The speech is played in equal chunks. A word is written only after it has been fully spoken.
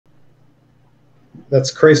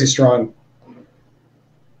That's crazy strong.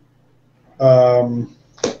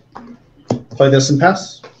 Play this and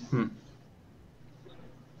pass.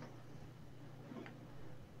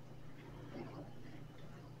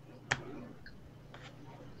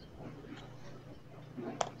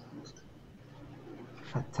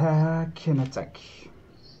 Attack and attack.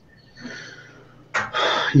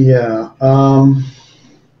 Yeah.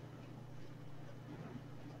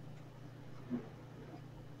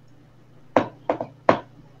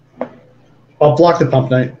 I'll block the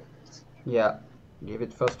pump knight. Yeah. Give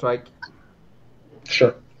it first strike.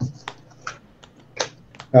 Sure.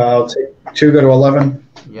 I'll take 2, go to 11.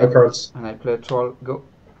 Yeah. No cards. And I play a troll. Go.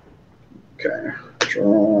 Okay.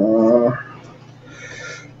 Draw.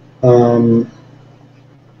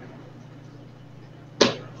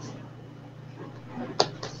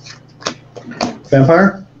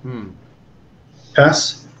 Vampire?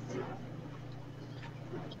 Pass.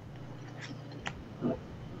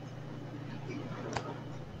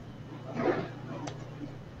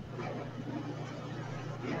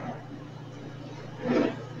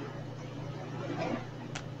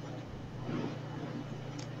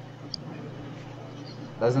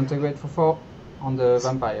 Let's integrate for 4 on the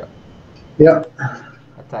vampire. Yeah.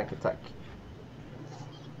 Attack, attack.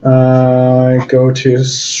 Go to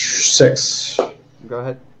 6. Go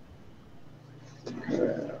ahead.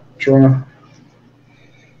 Draw.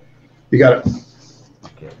 You got it.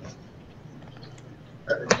 Okay.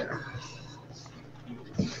 There we go.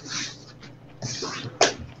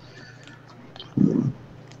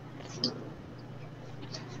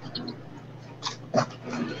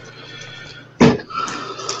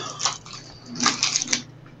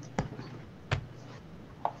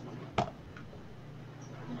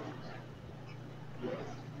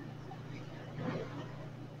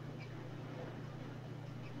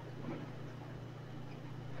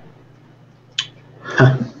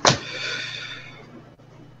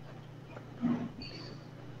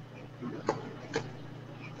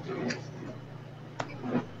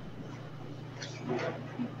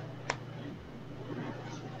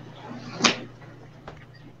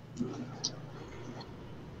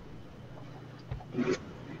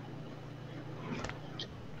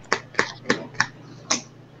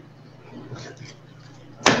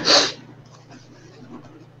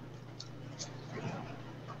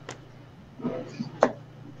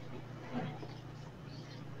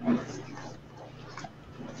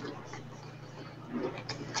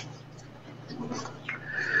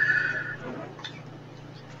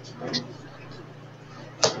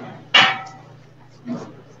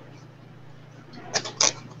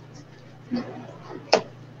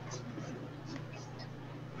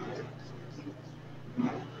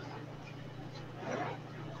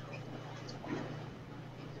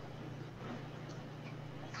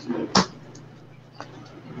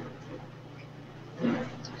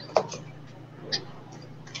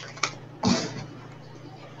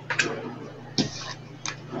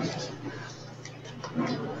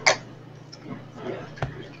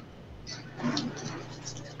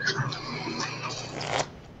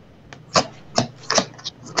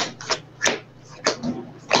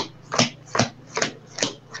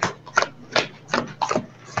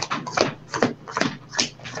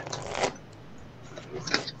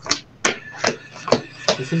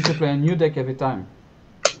 You seem to play a new deck every time.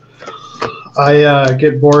 I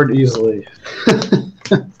get bored easily.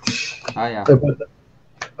 Yeah.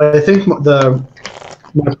 I think my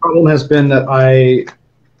problem has been that I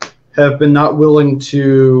have been not willing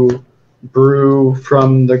to brew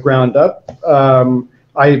from the ground up.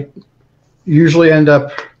 I usually end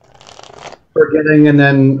up forgetting, and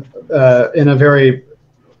then in a very,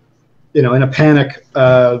 in a panic,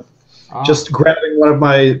 just grabbing one of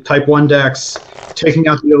my Type 1 decks, taking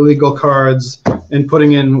out the illegal cards, and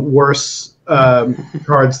putting in worse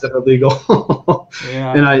cards that are legal.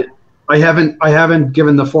 Yeah. And I haven't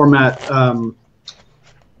given the format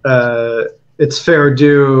its fair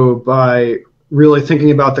due by really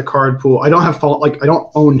thinking about the card pool. I don't have I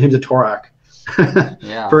don't own Hymn to Torak.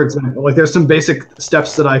 Yeah. For example, like there's some basic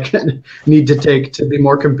steps that I need to take to be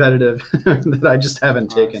more competitive that I just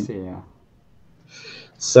haven't taken. I see, yeah.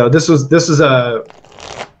 So this is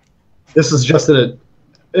just an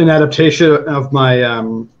adaptation of my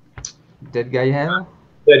Dead Guy Hell?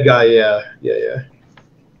 Dead Guy, yeah.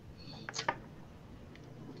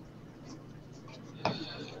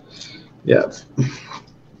 Yeah.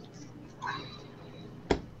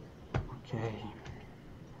 Okay.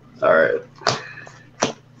 All right.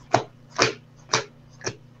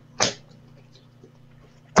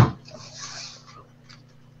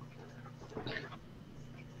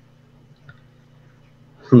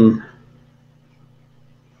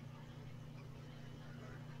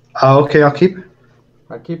 Okay, I'll keep.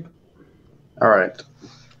 I keep. All right.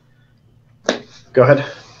 Go ahead.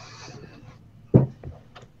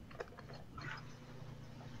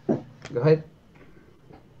 Go ahead.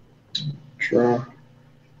 Draw.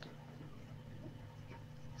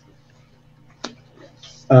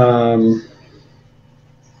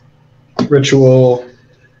 Ritual.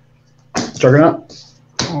 Juggernaut.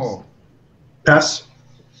 Oh. Pass.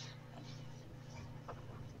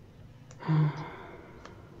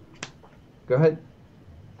 Go ahead.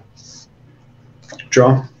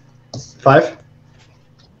 Draw. 5.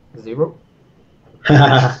 0.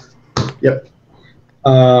 Yep.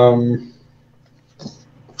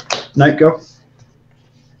 Night go.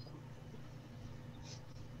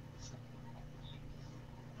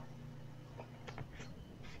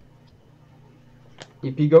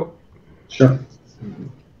 EP go. Sure.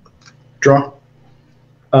 Draw.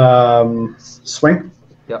 Swing.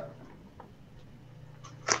 Yep.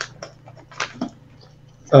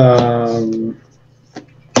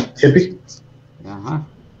 Hippie. Uh-huh.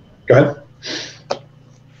 Go ahead.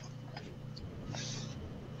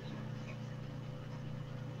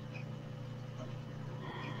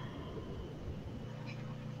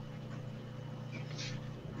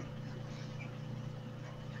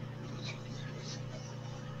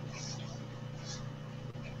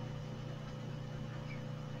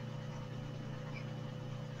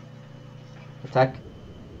 Attack.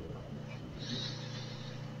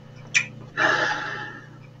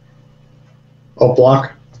 I'll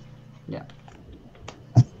block. Yeah.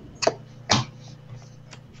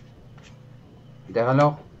 Der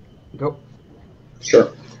alors. Go.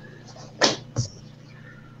 Sure.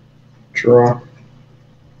 Draw.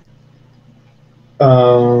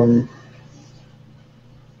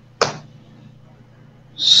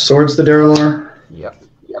 Swords the Derelor. Yep.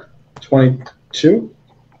 22.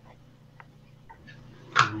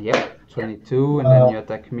 Yep. 22, and then you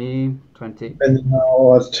attack me. 20. And then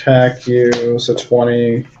I'll attack you, so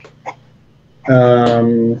 20.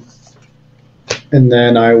 And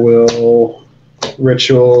then I will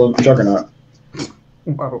Ritual Juggernaut.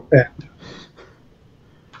 Wow. Yeah.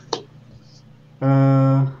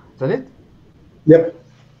 Is that it? Yep.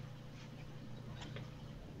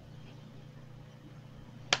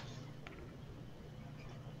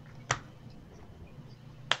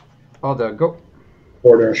 Order, go.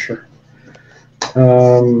 Order, sure.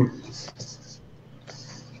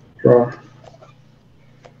 Draw.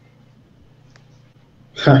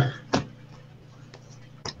 Huh.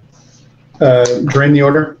 Drain the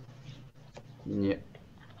order. Yeah.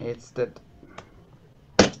 It's dead.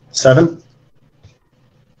 7.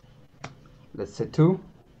 Let's say 2.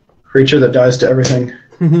 Creature that dies to everything.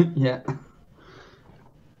 Yeah.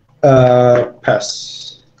 Pass.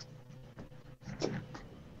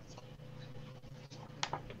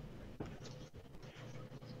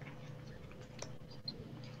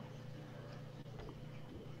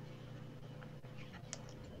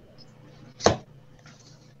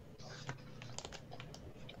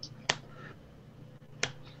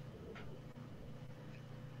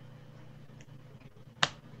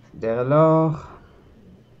 Der alors.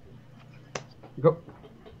 Go.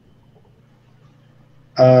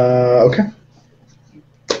 Okay.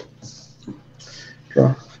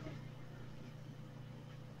 Draw.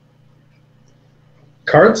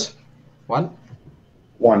 Cards? 1.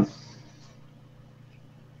 1.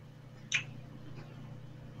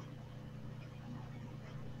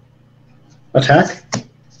 Attack?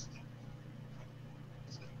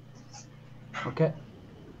 Okay.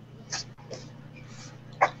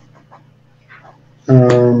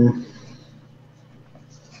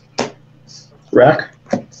 Rack?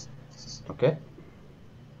 Okay.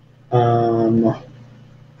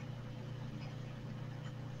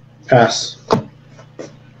 Pass.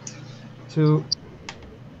 2.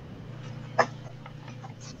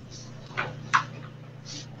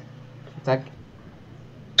 Attack.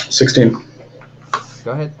 16.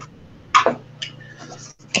 Go ahead.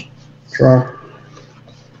 Draw.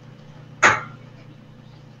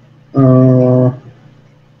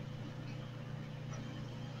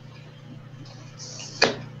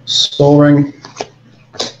 Soul Ring.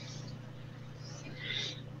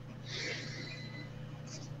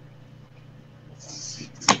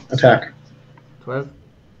 Attack. 12.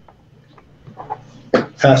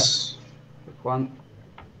 Pass. 1.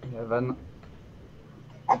 11.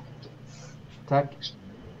 Attack.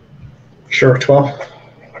 Sure, 12.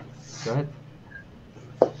 Go ahead.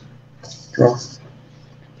 Draw.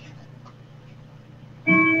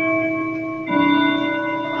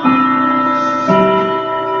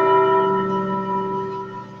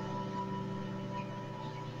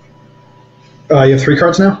 You have 3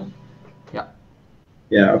 cards now?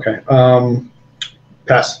 Yeah. Okay.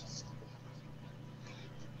 Pass.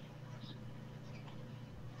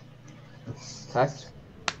 Attack.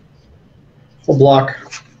 Full block.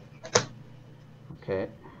 Okay.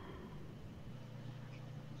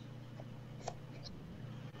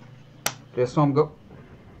 Play storm, go.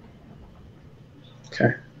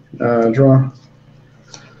 Okay. Draw.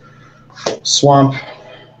 Swamp.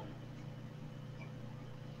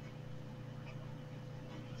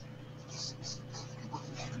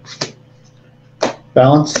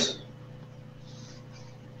 Balance.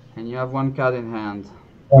 And you have one card in hand.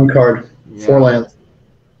 One card. Yeah. 4 lands.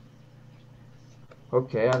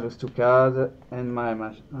 Okay, I lose 2 cards and my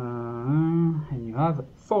match. And you have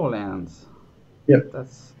 4 lands. Yep.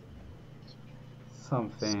 That's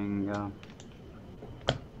something.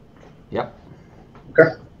 Yep.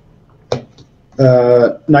 Okay.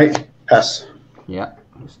 Knight. Pass. Yeah,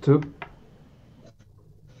 lose 2.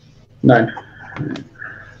 9.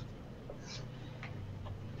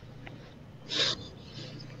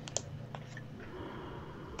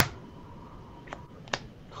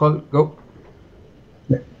 Troll, go.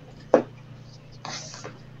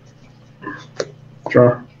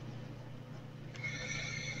 Draw.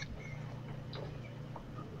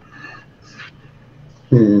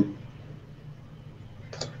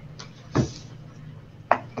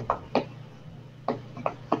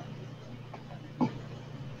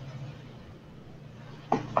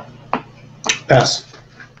 Pass.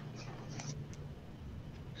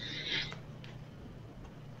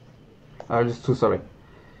 I lose 2, sorry.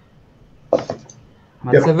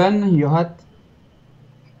 At Yep. 7, you had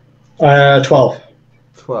 12.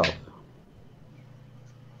 12.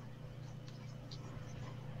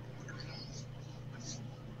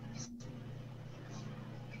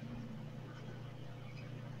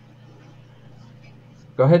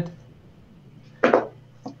 Go ahead.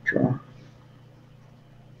 Draw.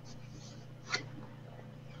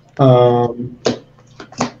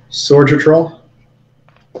 Sword Troll.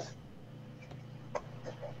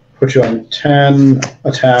 Put you on 10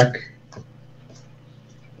 attack.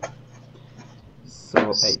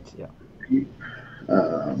 So 8, yeah.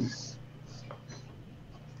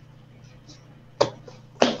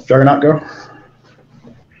 Juggernaut, go.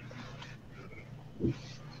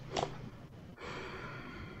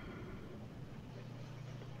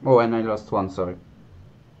 Oh, and I lost 1, sorry.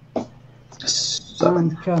 7.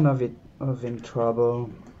 I'm kind of in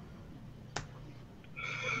trouble.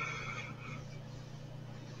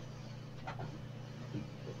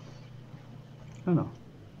 Oh no.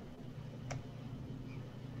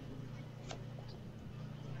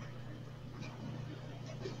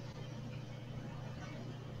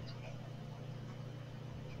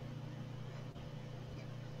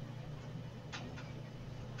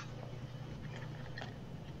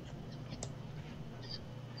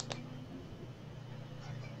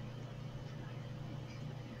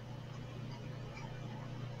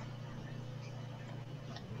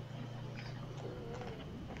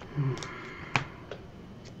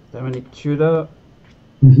 Dominic Tudor.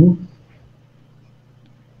 Mm-hmm.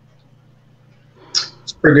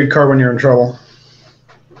 It's a pretty good card when you're in trouble.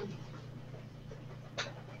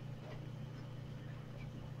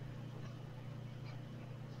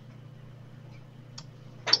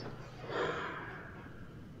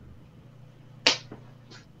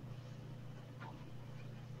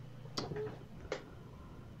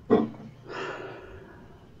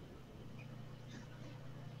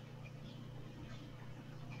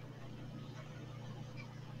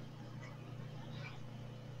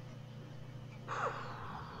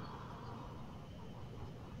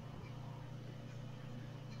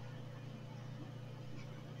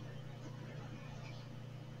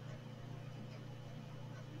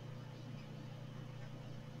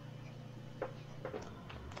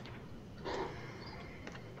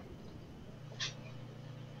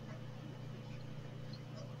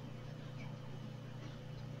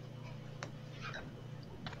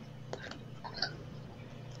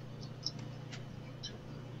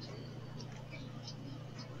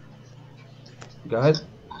 Go ahead.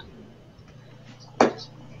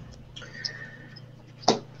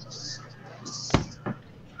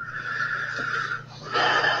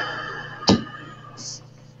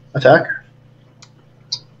 Attack?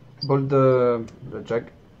 Bolt the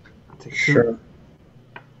jack. Take 2. Sure.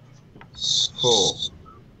 4.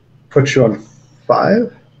 Put you on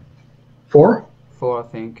 5? 4? 4, I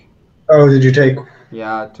think. Oh, did you take?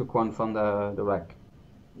 Yeah, I took 1 from the rack.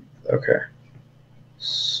 Okay.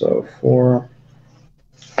 So 4.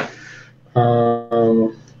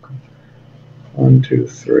 1, 2,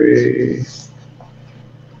 3.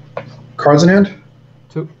 Cards in hand?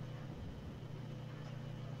 2.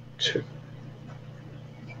 2.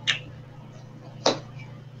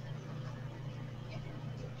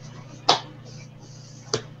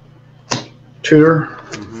 Tutor.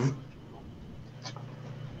 Mm-hmm.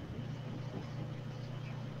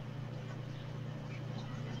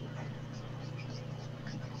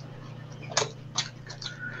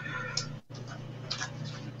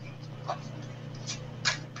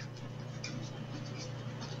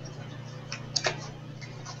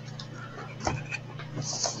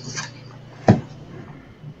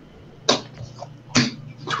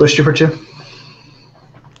 Twist you for 2.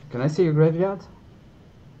 Can I see your graveyard?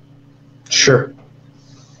 Sure.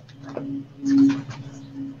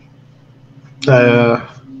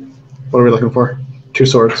 What are we looking for? 2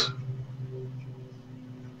 swords.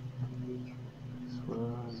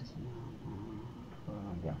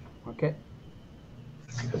 Yeah. Okay.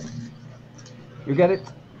 You get it.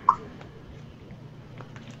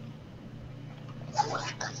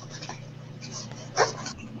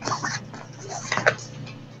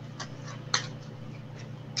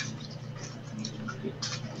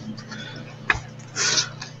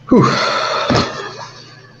 Whew.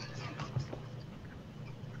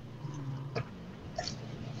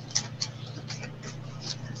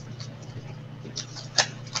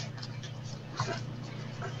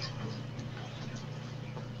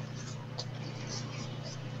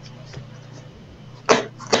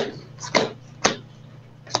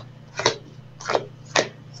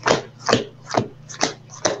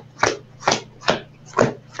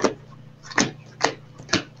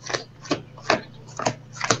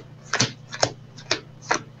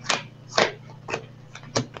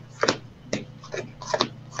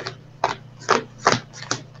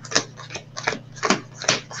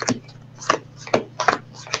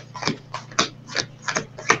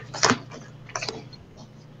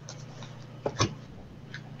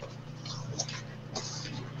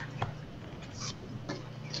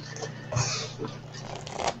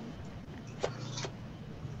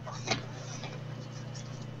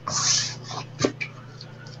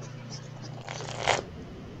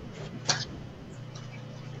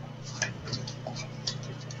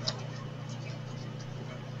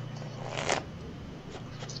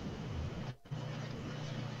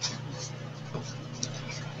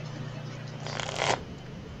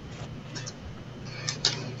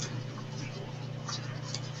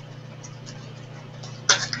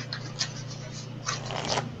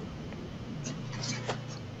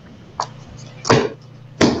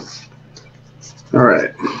 All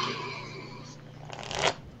right.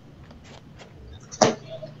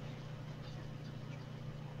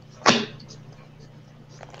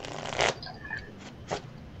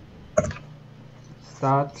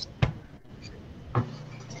 Start.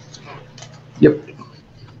 Yep.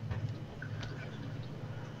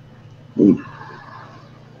 Mm.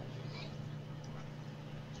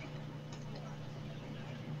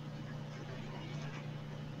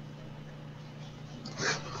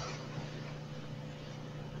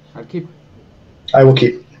 I'll keep. I will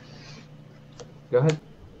keep. Go ahead.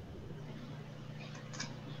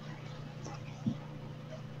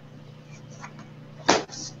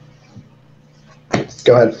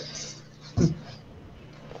 Go ahead.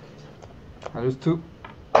 I lose 2.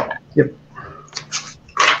 Yep.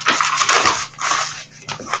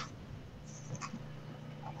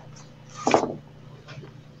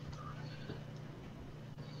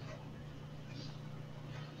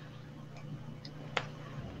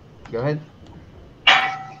 Go ahead.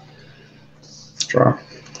 Draw.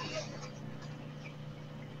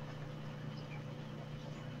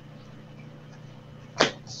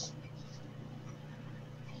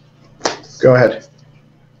 Go ahead.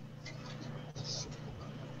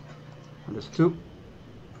 I lose 2.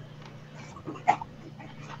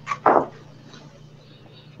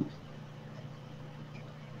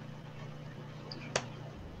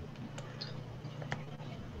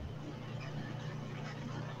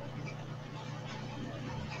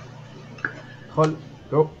 Hold.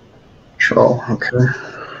 Go. Draw. Okay.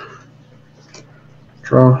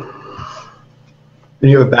 Draw. And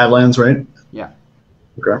you have Badlands, right? Yeah.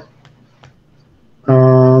 Okay.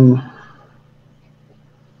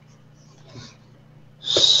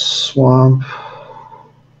 Swamp.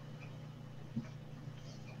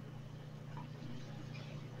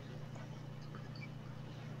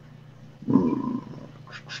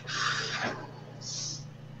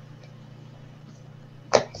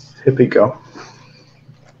 Hippie go.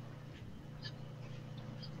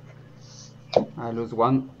 I lose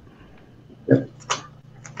 1. Yep.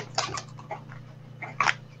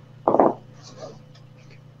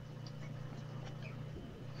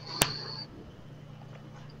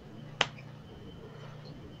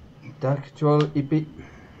 Dark Ritual EP.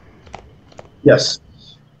 Yes.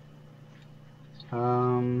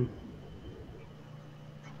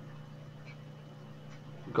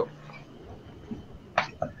 Go.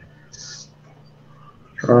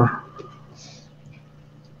 Draw.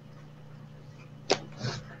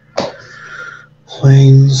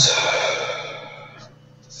 Planes.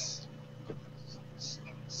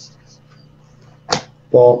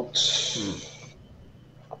 Vault.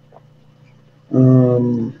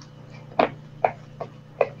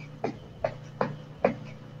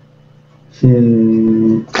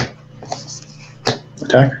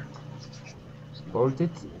 Attack. Bolt it.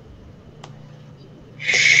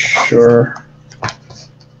 Sure.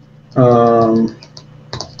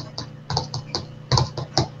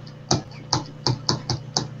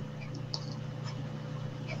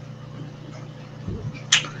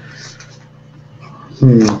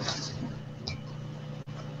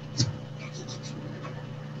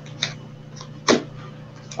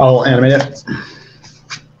 I'll animate it.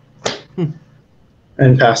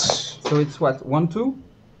 And pass. So it's what? 1-2?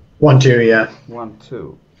 1-2, yeah.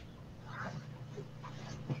 1-2.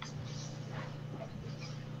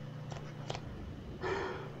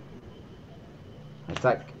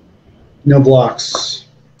 Attack. No blocks.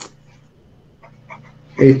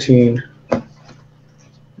 18.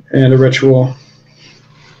 And a ritual.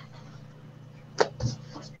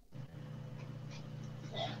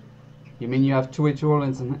 You mean you have 2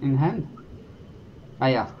 rituals in hand? Ah,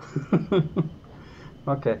 yeah.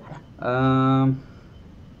 Okay.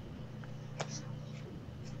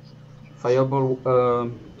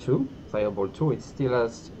 Fireball 2. Fireball 2. It still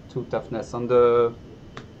has 2 toughness on the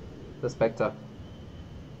Spectre.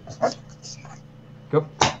 Go.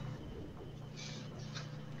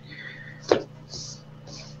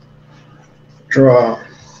 Draw.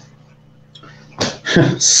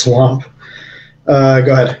 Swamp. Go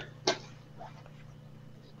ahead.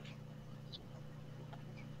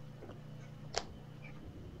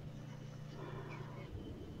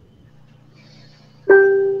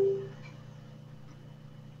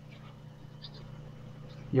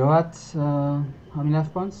 You're at how many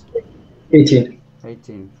life points? 18.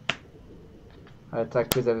 18. I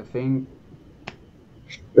attack with everything.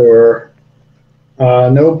 Sure.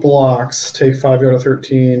 No blocks. Take 5 out of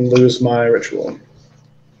 13. Lose my ritual.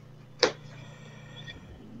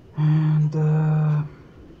 And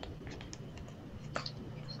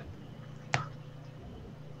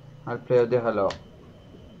I'll play a Derhalor.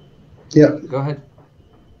 Yep. Go ahead.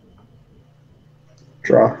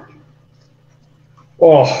 Draw.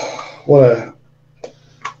 Oh, what a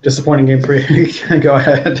disappointing game for you. Go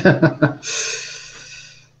ahead.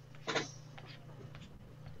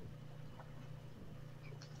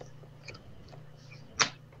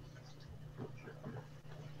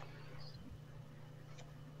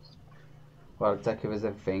 Well, attack with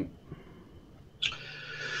everything.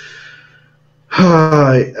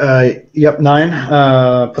 Yep,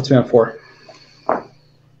 9. Puts me on 4.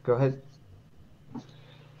 Go ahead.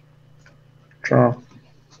 Draw.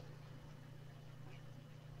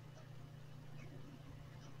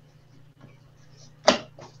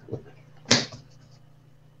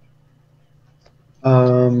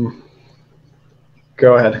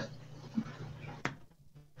 Go ahead.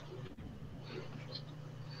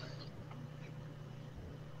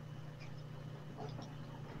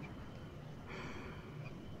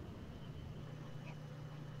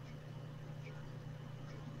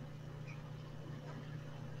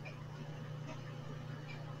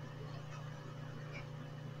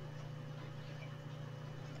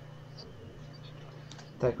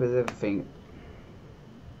 Attack with everything.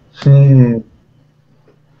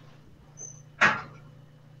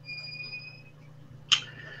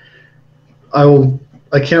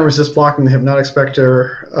 I can't resist blocking the Hypnotic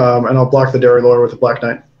Spectre, and I'll block the Dairy Lore with the Black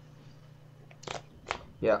Knight.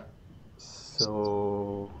 Yeah.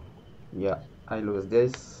 So yeah, I lose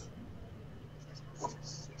this.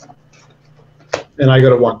 And I go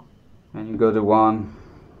to 1. And you go to 1.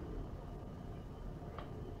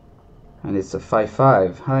 And it's a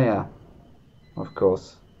 5-5. Ah, yeah. Of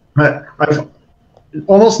course. I've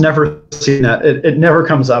almost never seen that. It never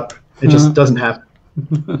comes up. It just doesn't happen.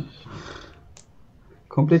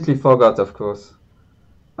 Completely forgot, of course.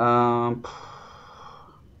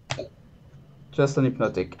 Just an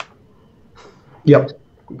hypnotic. Yep.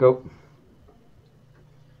 Go.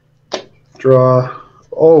 Draw.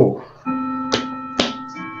 Oh.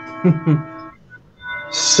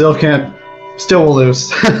 Still can't. Still will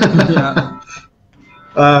lose. Yeah.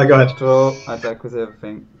 Go ahead. Draw. Attack with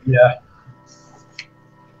everything. Yeah.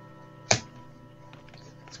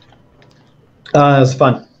 It was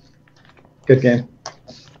fun. Good game.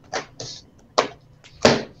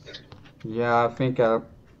 Yeah, I think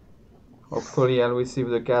hopefully I'll receive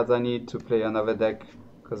the cards I need to play another deck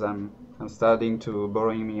because I'm starting to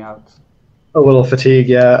boring me out. A little fatigue,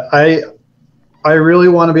 yeah. I really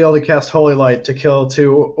want to be able to cast Holy Light to kill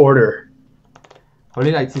 2 order.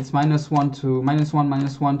 Holy Light, it's -1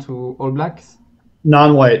 to all blacks?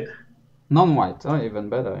 Non-white. Non-white, oh, even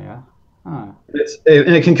better, yeah. Ah.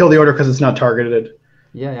 And it can kill the order because it's not targeted.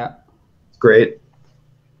 Yeah. Great.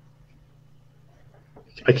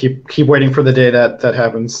 I keep waiting for the day that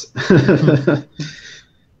happens.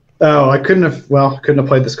 Oh, I couldn't have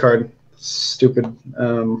played this card. Stupid.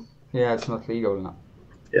 Yeah, it's not legal now.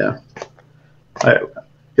 Yeah.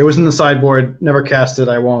 It was in the sideboard. Never cast it.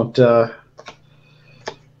 I won't. I'll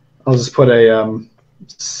just put a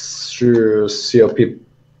COP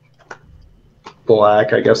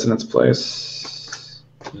black, I guess, in its place.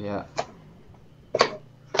 Yeah.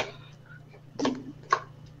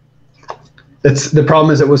 The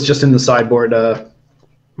problem is it was just in the sideboard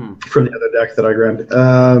from the other deck that I grabbed.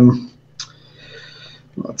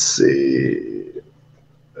 Let's see.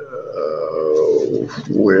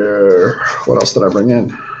 What else did I bring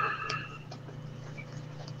in?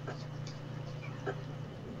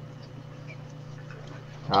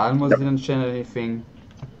 I almost didn't change anything.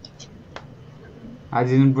 I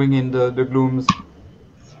didn't bring in the glooms.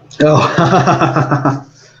 Oh,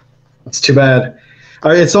 that's too bad.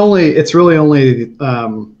 It's really only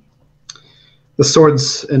the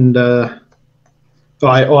swords and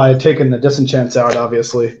I had taken the disenchants out,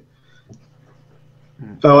 obviously.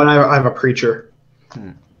 Oh, and I have a preacher.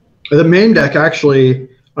 The main deck, actually,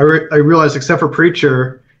 I realized, except for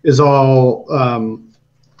preacher, is all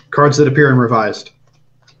cards that appear in revised.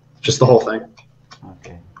 Just the whole thing.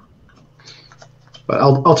 Okay. But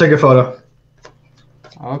I'll take a photo.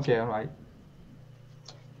 Okay, all right.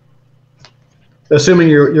 Assuming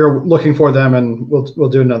you're looking for them, and we'll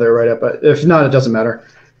do another write-up. But if not, it doesn't matter.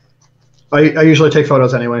 I usually take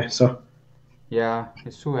photos anyway, so. Yeah,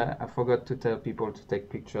 it's true. I forgot to tell people to take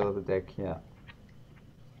pictures of the deck. Yeah.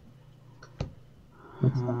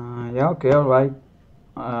 Yeah. Okay. All right.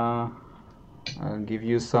 I'll give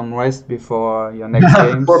you some rest before your next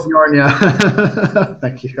games. Poor Bjorn, yeah.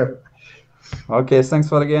 Thank you. Okay. Thanks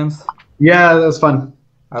for the games. Yeah, that was fun.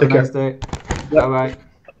 Have Take a nice care. day. Bye bye.